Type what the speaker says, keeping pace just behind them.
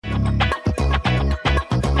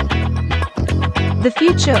The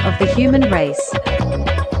Future of the Human Race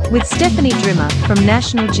with Stephanie Drimmer from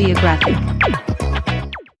National Geographic.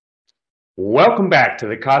 Welcome back to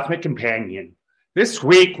the Cosmic Companion. This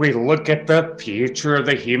week we look at the future of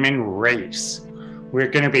the human race.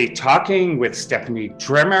 We're going to be talking with Stephanie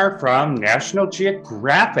Drimmer from National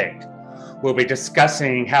Geographic. We'll be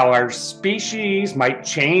discussing how our species might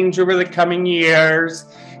change over the coming years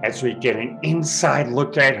as we get an inside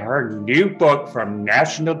look at her new book from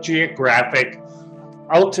National Geographic,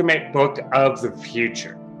 Ultimate Book of the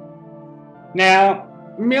Future. Now,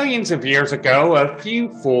 millions of years ago, a few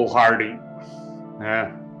foolhardy,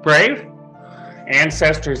 brave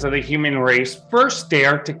ancestors of the human race first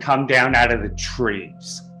dared to come down out of the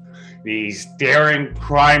trees. These daring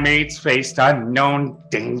primates faced unknown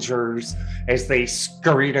dangers as they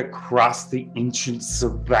scurried across the ancient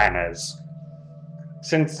savannas.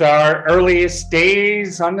 Since our earliest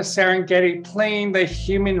days on the Serengeti Plain, the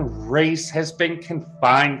human race has been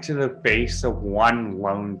confined to the base of one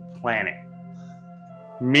lone planet.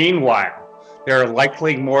 Meanwhile, there are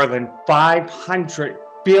likely more than 500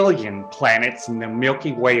 billion planets in the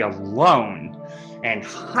Milky Way alone, and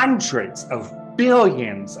hundreds of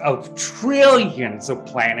billions of trillions of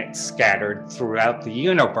planets scattered throughout the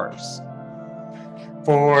universe.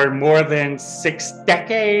 For more than 6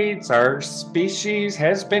 decades, our species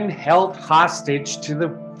has been held hostage to the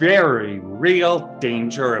very real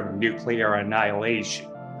danger of nuclear annihilation.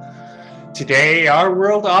 Today, our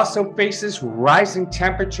world also faces rising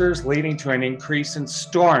temperatures leading to an increase in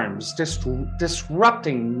storms,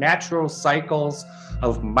 disrupting natural cycles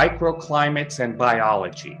of microclimates and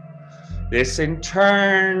biology. This, in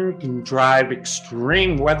turn, can drive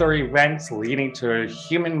extreme weather events leading to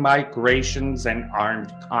human migrations and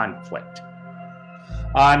armed conflict.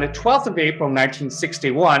 On the 12th of April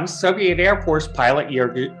 1961, Soviet Air Force pilot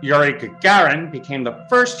Yuri Gagarin became the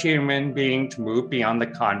first human being to move beyond the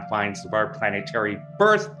confines of our planetary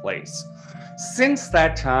birthplace. Since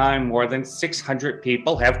that time, more than 600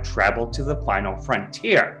 people have traveled to the final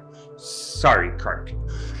frontier. Sorry, Kirk.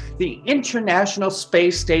 The International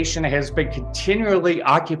Space Station has been continually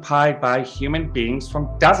occupied by human beings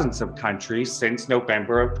from dozens of countries since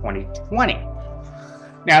November of 2020.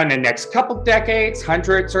 Now, in the next couple decades,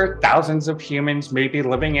 hundreds or thousands of humans may be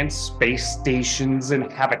living in space stations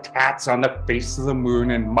and habitats on the face of the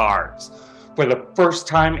moon and Mars. For the first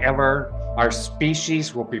time ever, our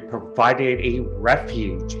species will be provided a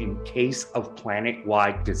refuge in case of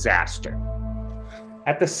planet-wide disaster.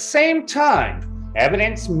 At the same time,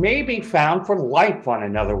 evidence may be found for life on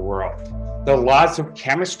another world. The laws of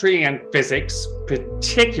chemistry and physics,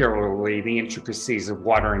 particularly the intricacies of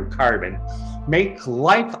water and carbon, make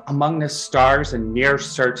life among the stars a near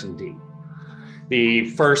certainty. The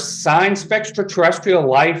first signs of extraterrestrial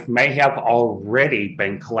life may have already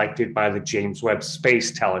been collected by the James Webb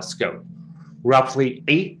Space Telescope. Roughly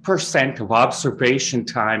 8% of observation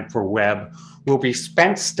time for Webb will be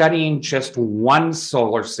spent studying just one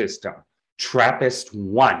solar system,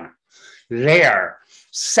 TRAPPIST-1. There,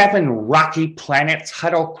 7 rocky planets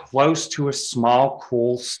huddle close to a small,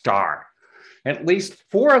 cool star. At least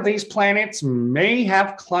 4 of these planets may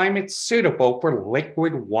have climates suitable for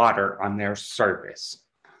liquid water on their surface.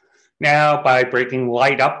 Now, by breaking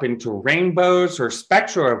light up into rainbows or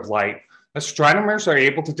spectra of light, astronomers are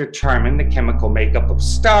able to determine the chemical makeup of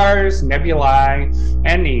stars, nebulae,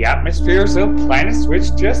 and the atmospheres of planets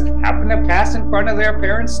which just happen to pass in front of their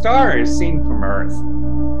parent star as seen from Earth.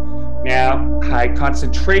 Now, high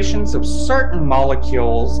concentrations of certain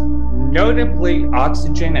molecules, notably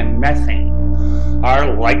oxygen and methane,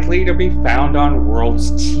 are likely to be found on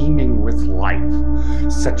worlds teeming with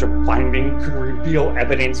life. Such a finding could reveal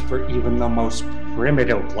evidence for even the most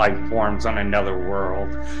primitive life forms on another world,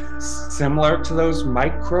 similar to those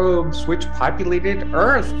microbes which populated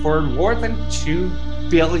Earth for more than 2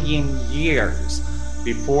 billion years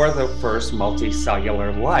before the first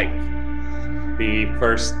multicellular life. The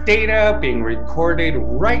first data being recorded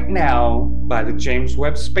right now by the James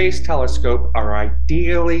Webb Space Telescope are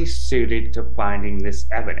ideally suited to finding this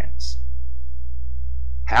evidence.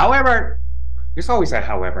 However, there's always a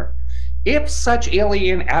however. If such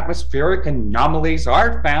alien atmospheric anomalies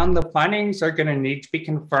are found, the findings are going to need to be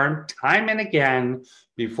confirmed time and again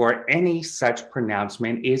before any such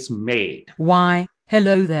pronouncement is made. Why?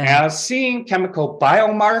 Hello there. Now, seeing chemical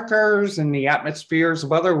biomarkers in the atmospheres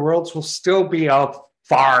of other worlds will still be a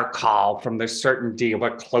far call from the certainty of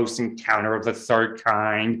a close encounter of the third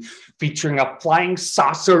kind, featuring a flying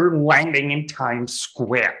saucer landing in Times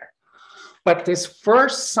Square. But this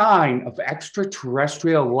first sign of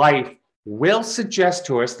extraterrestrial life will suggest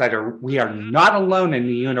to us that we are not alone in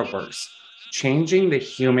the universe, changing the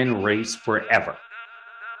human race forever.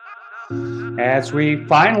 As we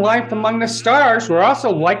find life among the stars, we're also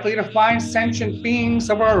likely to find sentient beings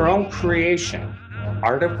of our own creation,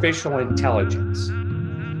 artificial intelligence.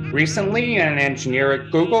 Recently, an engineer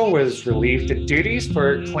at Google was relieved of duties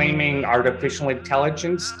for claiming artificial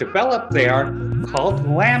intelligence developed there, called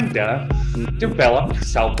LaMDA, developed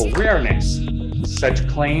self-awareness. Such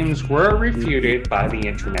claims were refuted by the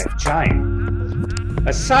internet giant.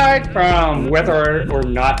 Aside from whether or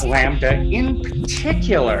not LaMDA in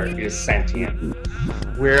particular is sentient,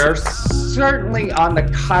 we're certainly on the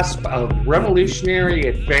cusp of revolutionary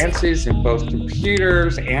advances in both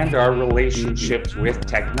computers and our relationships with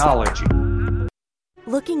technology.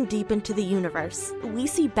 Looking deep into the universe, we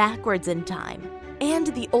see backwards in time. And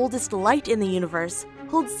the oldest light in the universe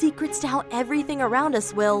holds secrets to how everything around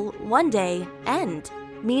us will, one day, end.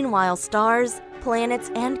 Meanwhile, stars, planets,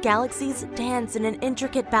 and galaxies dance in an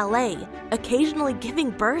intricate ballet, occasionally giving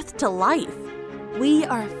birth to life. We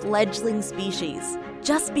are a fledgling species,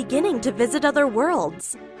 just beginning to visit other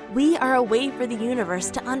worlds. We are a way for the universe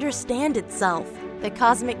to understand itself. The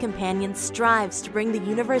Cosmic Companion strives to bring the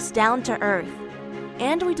universe down to Earth,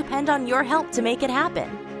 and we depend on your help to make it happen.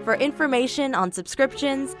 For information on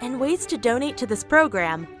subscriptions and ways to donate to this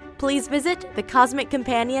program, please visit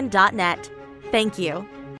thecosmiccompanion.net. Thank you.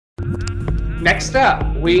 Next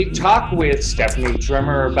up, we talk with Stephanie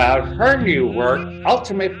Drimmer about her new work,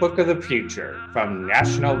 Ultimate Book of the Future, from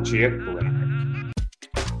National Geographic.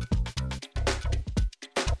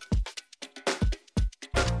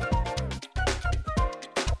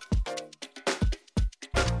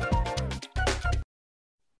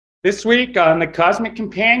 This week on The Cosmic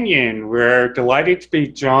Companion, we're delighted to be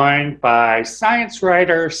joined by science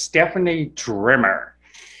writer Stephanie Drimmer.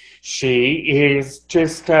 She is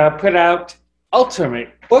just put out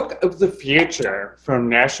Ultimate Book of the Future from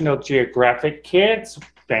National Geographic Kids.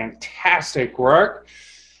 Fantastic work.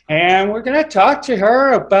 And we're going to talk to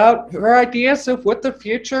her about her ideas of what the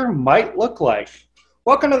future might look like.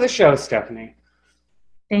 Welcome to the show, Stephanie.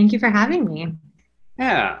 Thank you for having me.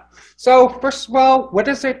 Yeah. So first of all, what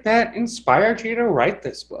is it that inspired you to write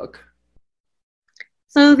this book?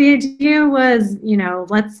 So the idea was,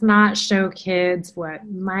 let's not show kids what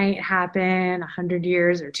might happen 100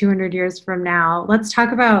 years or 200 years from now. Let's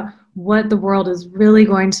talk about what the world is really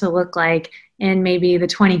going to look like in maybe the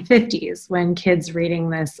 2050s when kids reading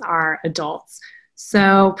this are adults.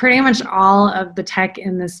 So pretty much all of the tech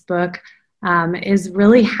in this book is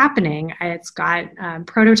really happening. It's got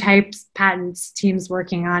prototypes, patents, teams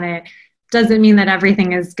working on it. Doesn't mean that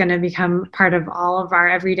everything is going to become part of all of our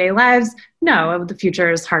everyday lives. No, the future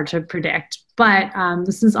is hard to predict. But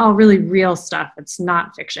this is all really real stuff. It's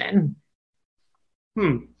not fiction.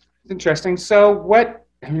 Interesting. So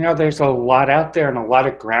there's a lot out there and a lot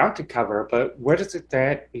of ground to cover, but what is it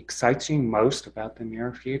that excites you most about the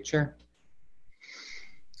near future?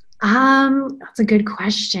 That's a good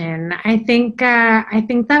question. I think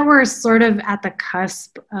that we're sort of at the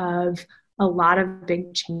cusp of a lot of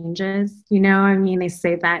big changes. They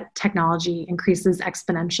say that technology increases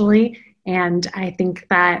exponentially, and I think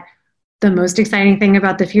that the most exciting thing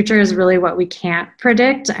about the future is really what we can't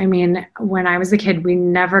predict. When I was a kid, we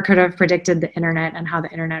never could have predicted the internet and how the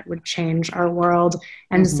internet would change our world.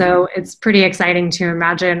 And so it's pretty exciting to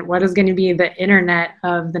imagine what is going to be the internet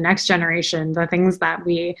of the next generation, the things that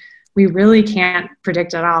we really can't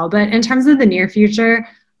predict at all. But in terms of the near future,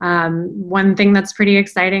 one thing that's pretty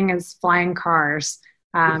exciting is flying cars.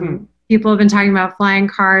 People have been talking about flying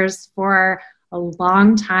cars for a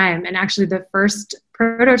long time. And actually the first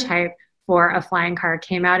prototype for a flying car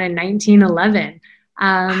came out in 1911.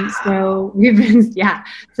 So we've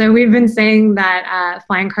been saying that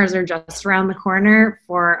flying cars are just around the corner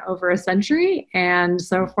for over a century. And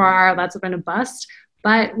so far that's been a bust.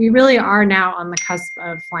 But we really are now on the cusp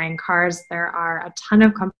of flying cars. There are a ton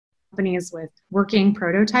of companies with working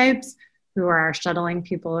prototypes who are shuttling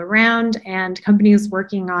people around, and companies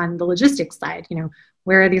working on the logistics side.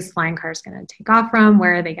 Where are these flying cars going to take off from?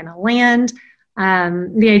 Where are they going to land?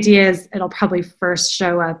 The idea is it'll probably first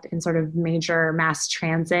show up in sort of major mass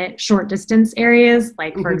transit, short distance areas,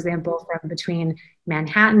 like, for example, from between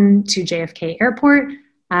Manhattan to JFK Airport.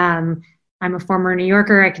 I'm a former New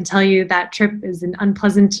Yorker. I can tell you that trip is an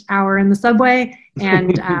unpleasant hour in the subway.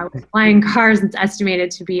 And with flying cars, it's estimated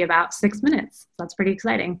to be about 6 minutes. That's pretty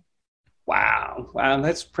exciting. Wow,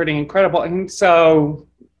 that's pretty incredible. And so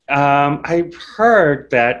I've heard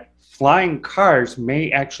that flying cars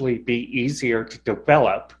may actually be easier to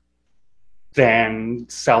develop than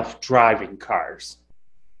self-driving cars,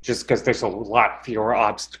 just because there's a lot fewer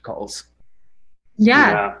obstacles.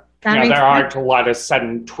 Yeah. There aren't a lot of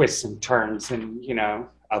sudden twists and turns and,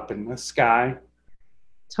 up in the sky.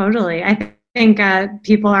 Totally. I think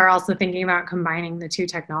people are also thinking about combining the two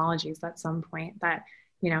technologies at some point, that,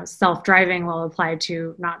 self-driving will apply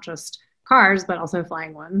to not just cars, but also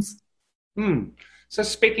flying ones. So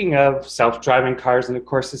speaking of self-driving cars, and of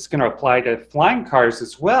course it's going to apply to flying cars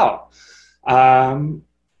as well.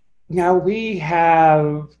 Now we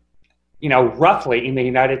have, roughly in the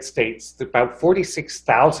United States, about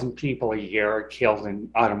 46,000 people a year are killed in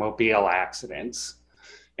automobile accidents,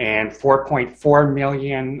 and 4.4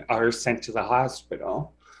 million are sent to the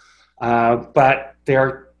hospital. But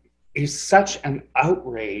there is such an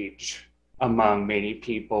outrage among many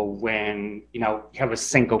people when, you have a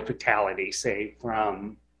single fatality, say,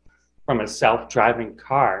 from a self-driving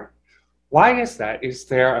car. Why is that? Is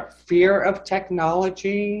there a fear of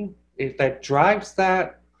technology that drives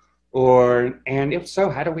that? And if so,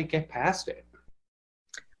 how do we get past it?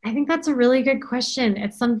 I think that's a really good question.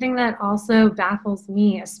 It's something that also baffles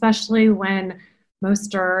me, especially when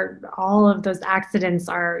most or all of those accidents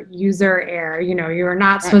are user error. You're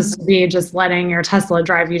not supposed to be just letting your Tesla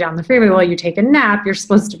drive you down the freeway while you take a nap. You're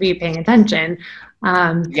supposed to be paying attention.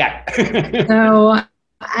 So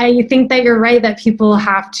I think that you're right that people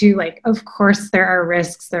have to, of course there are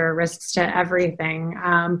risks to everything.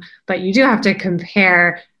 But you do have to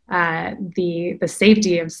compare the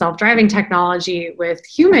safety of self-driving technology with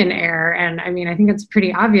human error. And I think it's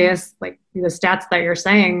pretty obvious, like the stats that you're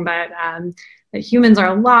saying, that humans are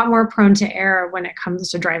a lot more prone to error when it comes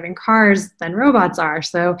to driving cars than robots are.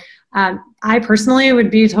 So I personally would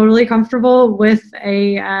be totally comfortable with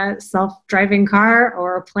a self-driving car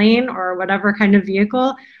or a plane or whatever kind of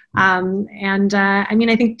vehicle. I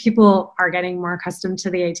think people are getting more accustomed to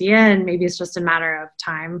the idea, and maybe it's just a matter of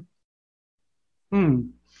time.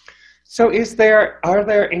 So are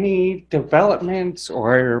there any developments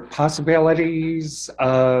or possibilities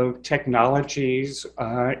of technologies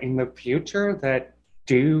in the future that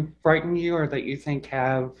do frighten you, or that you think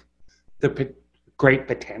have the great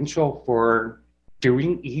potential for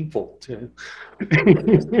doing evil, to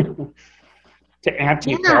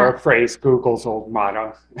anti-paraphrase Google's old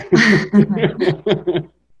motto?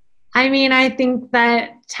 I think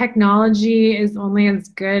that technology is only as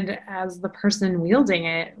good as the person wielding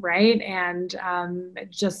it, right? And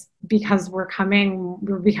just because we're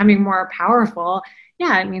becoming more powerful,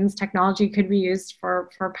 it means technology could be used for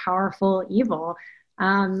powerful evil.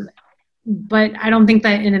 But I don't think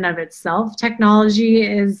that in and of itself, technology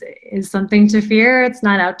is something to fear. It's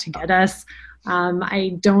not out to get us.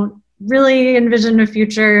 I don't really envision a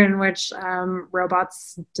future in which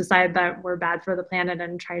robots decide that we're bad for the planet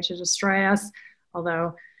and try to destroy us,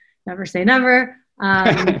 although never say never.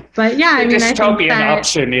 But yeah, I think that dystopian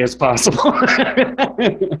option is possible.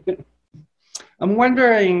 I'm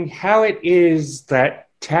wondering how it is that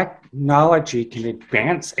technology can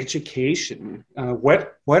advance education.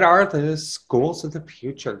 What are the schools of the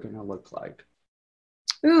future going to look like?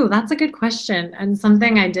 Ooh, that's a good question, and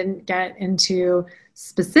something I didn't get into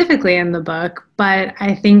specifically in the book, but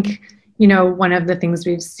I think, one of the things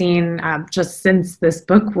we've seen just since this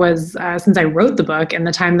book was, since I wrote the book and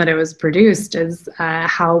the time that it was produced, is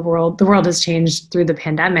how the world has changed through the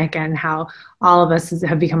pandemic, and how all of us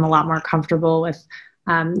have become a lot more comfortable with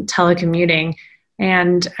telecommuting.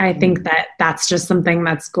 And I think that that's just something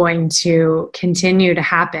that's going to continue to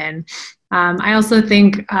happen. I also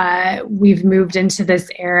think we've moved into this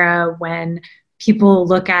era when people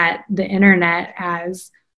look at the internet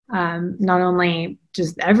as not only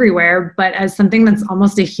just everywhere, but as something that's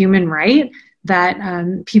almost a human right, that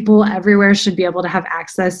people everywhere should be able to have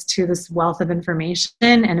access to this wealth of information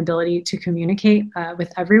and ability to communicate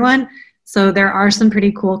with everyone. So there are some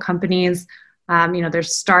pretty cool companies.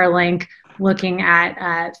 There's Starlink, looking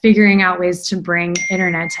at figuring out ways to bring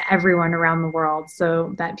internet to everyone around the world,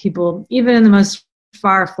 so that people, even in the most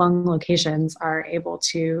far-flung locations, are able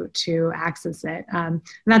to access it. And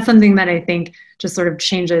that's something that I think just sort of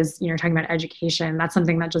changes, talking about education, that's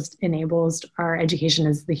something that just enables our education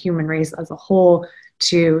as the human race as a whole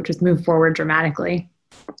to just move forward dramatically.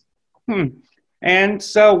 And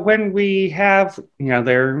so when we have,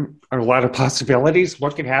 there are a lot of possibilities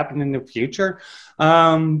what could happen in the future.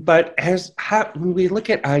 But when we look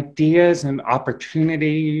at ideas and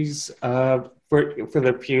opportunities for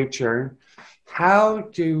the future, how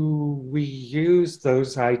do we use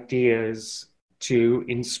those ideas to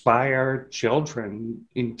inspire children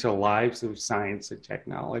into lives of science and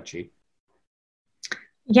technology?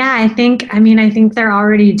 Yeah, I think they're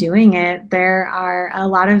already doing it. There are a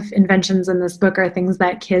lot of inventions in this book are things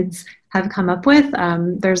that kids have come up with.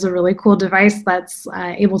 There's a really cool device that's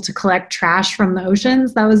able to collect trash from the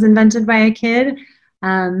oceans that was invented by a kid.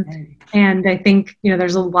 And I think,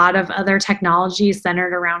 there's a lot of other technology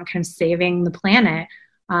centered around kind of saving the planet.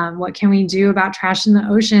 What can we do about trash in the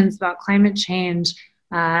oceans, about climate change,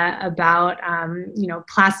 about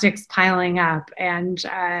plastics piling up? And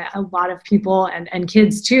a lot of people and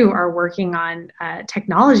kids too are working on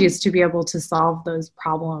technologies to be able to solve those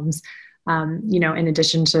problems. In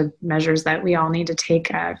addition to measures that we all need to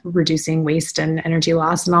take, reducing waste and energy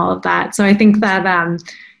loss and all of that. So I think that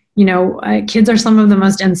kids are some of the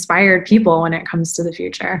most inspired people when it comes to the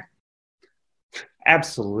future.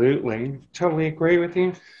 Absolutely. Totally agree with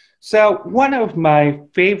you. So one of my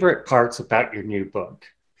favorite parts about your new book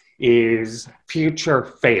is future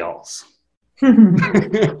fails.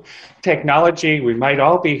 Technology we might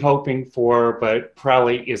all be hoping for, but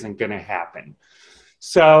probably isn't going to happen.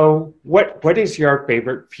 So what is your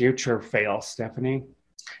favorite future fail, Stephanie?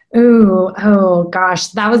 Oh gosh,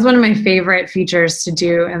 that was one of my favorite features to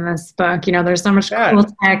do in this book. There's so much cool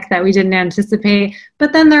tech that we didn't anticipate,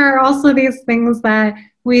 but then there are also these things that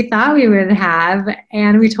we thought we would have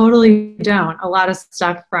and we totally don't. A lot of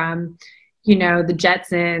stuff from, the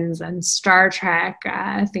Jetsons and Star Trek,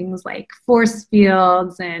 things like force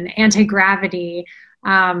fields and anti-gravity.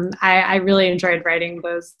 I really enjoyed writing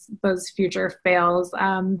those future fails.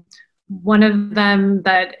 One of them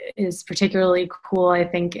that is particularly cool, I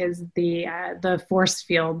think, is the force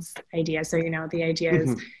fields idea. So, the idea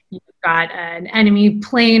is you've got an enemy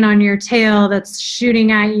plane on your tail that's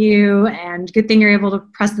shooting at you, and good thing you're able to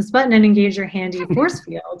press this button and engage your handy force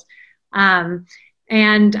field.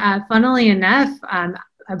 Funnily enough,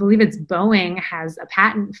 I believe it's Boeing has a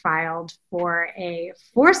patent filed for a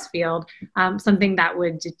force field, something that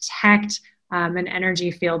would detect an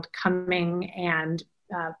energy field coming and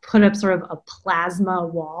put up sort of a plasma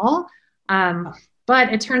wall.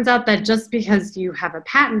 But it turns out that just because you have a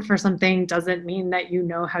patent for something doesn't mean that you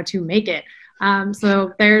know how to make it.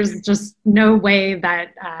 So there's just no way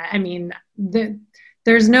that,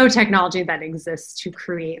 there's no technology that exists to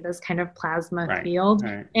create this kind of plasma field.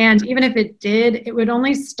 Right. And even if it did, it would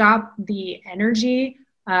only stop the energy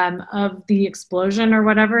of the explosion or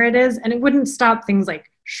whatever it is, and it wouldn't stop things like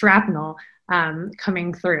shrapnel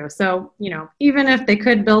coming through. So, even if they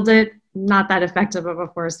could build it, not that effective of a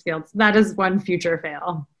force field. So that is one future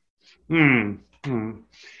fail. And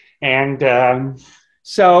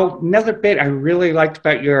so another bit I really liked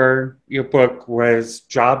about your book was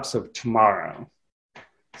jobs of tomorrow.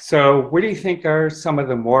 So what do you think are some of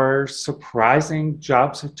the more surprising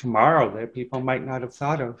jobs of tomorrow that people might not have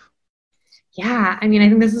thought of? Yeah, I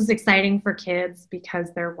think this is exciting for kids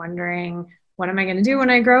because they're wondering, what am I going to do when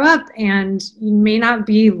I grow up? And you may not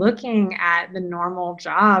be looking at the normal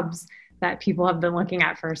jobs that people have been looking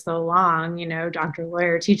at for so long, doctor,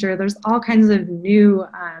 lawyer, teacher. There's all kinds of new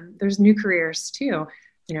careers too,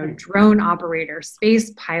 drone operator,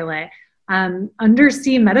 space pilot,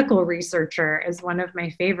 undersea medical researcher is one of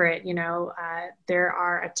my favorite. There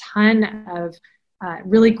are a ton of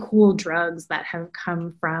really cool drugs that have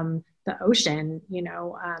come from the ocean,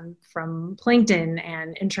 from plankton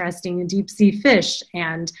and interesting deep sea fish.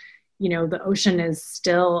 And, the ocean is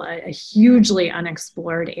still a hugely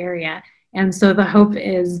unexplored area. And so the hope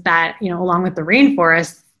is that, along with the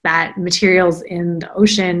rainforests, that materials in the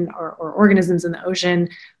ocean or organisms in the ocean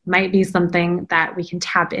might be something that we can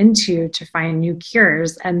tap into to find new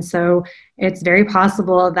cures. And so it's very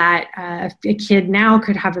possible that a kid now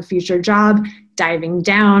could have a future job diving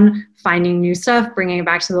down, finding new stuff, bringing it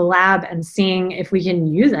back to the lab and seeing if we can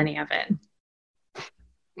use any of it.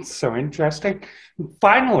 So interesting.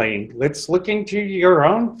 Finally, let's look into your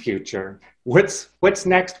own future. What's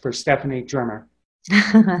next for Stephanie Drimmer?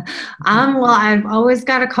 Well, I've always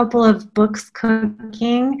got a couple of books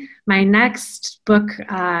cooking. My next book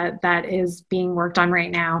that is being worked on right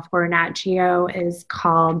now for Nat Geo is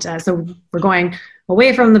called, so we're going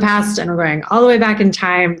away from the past and we're going all the way back in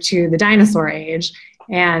time to the dinosaur age.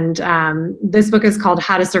 And this book is called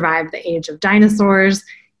How to Survive the Age of Dinosaurs.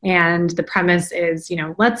 And the premise is,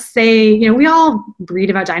 let's say, we all read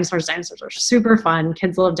about dinosaurs. Dinosaurs are super fun.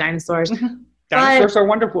 Kids love dinosaurs. Dinosaurs are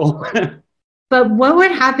wonderful. But what would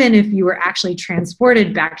happen if you were actually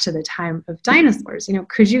transported back to the time of dinosaurs?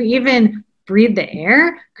 Could you even breathe the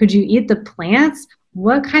air? Could you eat the plants?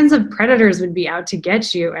 What kinds of predators would be out to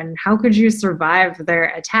get you? And how could you survive their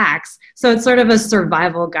attacks? So it's sort of a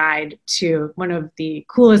survival guide to one of the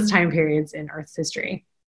coolest time periods in Earth's history.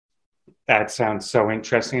 That sounds so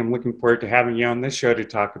interesting. I'm looking forward to having you on this show to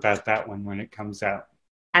talk about that one when it comes out.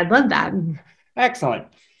 I'd love that. Excellent.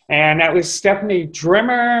 And that was Stephanie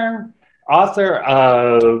Drimmer, author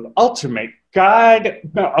of Ultimate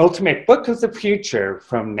Book of the Future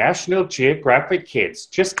from National Geographic Kids.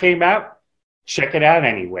 Just came out Check it out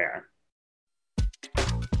anywhere.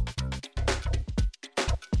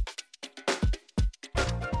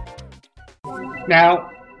 Now,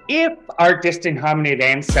 if our distant hominid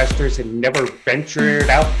ancestors had never ventured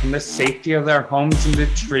out from the safety of their homes in the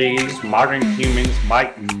trees, modern humans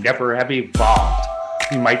might never have evolved.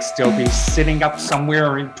 We might still be sitting up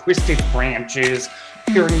somewhere in twisted branches,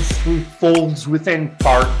 peering through folds within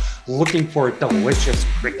bark, looking for a delicious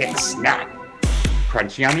cricket snack.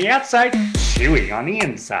 Crunchy on the outside, chewy on the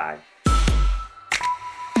inside.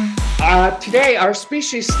 Today, our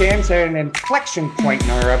species stands at an inflection point in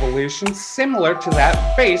our evolution similar to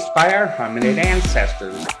that faced by our hominid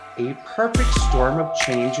ancestors. A perfect storm of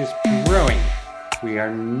change is brewing. We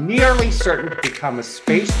are nearly certain to become a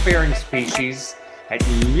spacefaring species at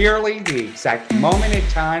nearly the exact moment in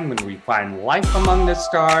time when we find life among the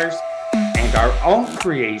stars and our own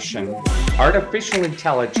creation, artificial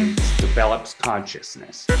intelligence, develops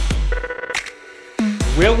consciousness.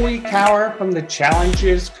 Will we cower from the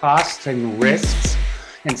challenges, costs, and risks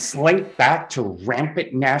and slink back to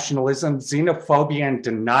rampant nationalism, xenophobia, and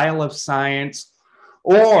denial of science?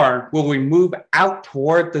 Or will we move out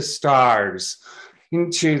toward the stars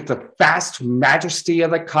into the vast majesty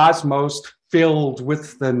of the cosmos, filled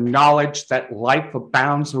with the knowledge that life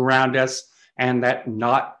abounds around us and that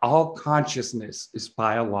not all consciousness is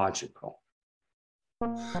biological?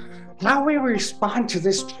 How we respond to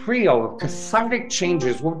this trio of cathartic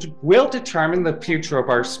changes will determine the future of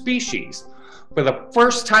our species. For the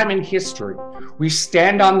first time in history, we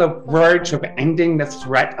stand on the verge of ending the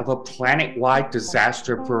threat of a planet-wide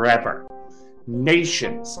disaster forever.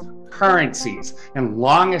 Nations, currencies, and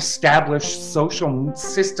long-established social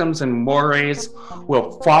systems and mores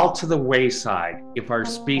will fall to the wayside if our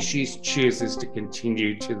species chooses to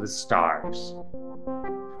continue to the stars.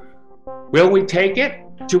 Will we take it?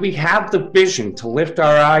 Do we have the vision to lift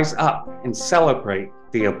our eyes up and celebrate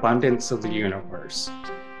the abundance of the universe?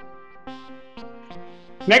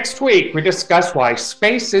 Next week, we discuss why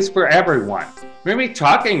space is for everyone. We'll be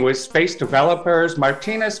talking with space developers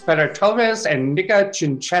Martina Speratovas and Nika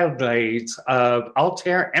Chinchadles of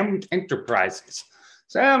Altair Enterprises.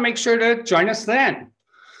 So make sure to join us then.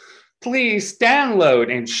 Please download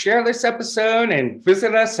and share this episode and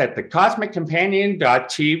visit us at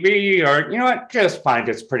thecosmiccompanion.tv, or you know what, just find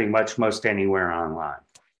us pretty much most anywhere online.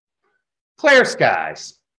 Clear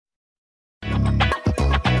skies.